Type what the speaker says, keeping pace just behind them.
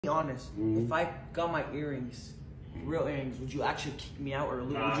Be honest, if I got my earrings, real earrings, would you actually kick me out, or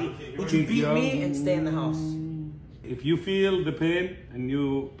would you beat me and stay in the house? If you feel the pain and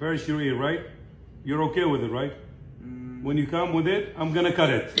you pierce your ear, right? You're okay with it, right? When you come with it, I'm gonna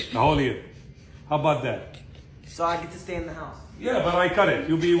cut it, the whole ear. How about that? So I get to stay in the house? Yeah, but I cut it.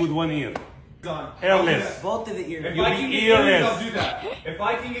 You'll be with one ear. Done. Hairless. Both of the ears. If I can get earrings, I'll do that. If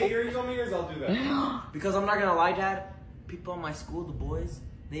I can get earrings on my ears, I'll do that. Because I'm not gonna lie, Dad, people in my school, the boys,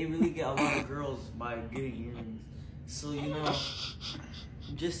 they really get a lot of girls by getting earrings. So, you know,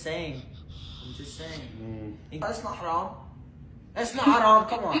 I'm just saying. That's not haram. That's not haram,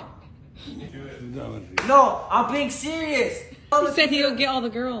 come on. No, I'm being serious. He said he'll get all the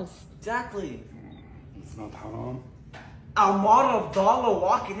girls. Exactly. It's not haram. Ahmad Abdallah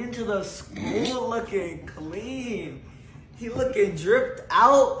walking into the school looking clean. He looking dripped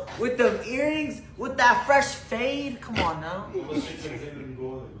out with them earrings, with that fresh fade. Come on now.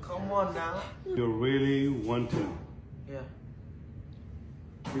 Come on now. You really want to. Yeah.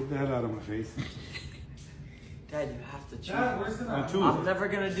 Get the hell out of my face. Dad, you have to choose. Dad, where's the I choose. I'm never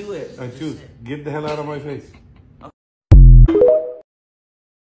gonna do it. I choose. Get the hell out of my face.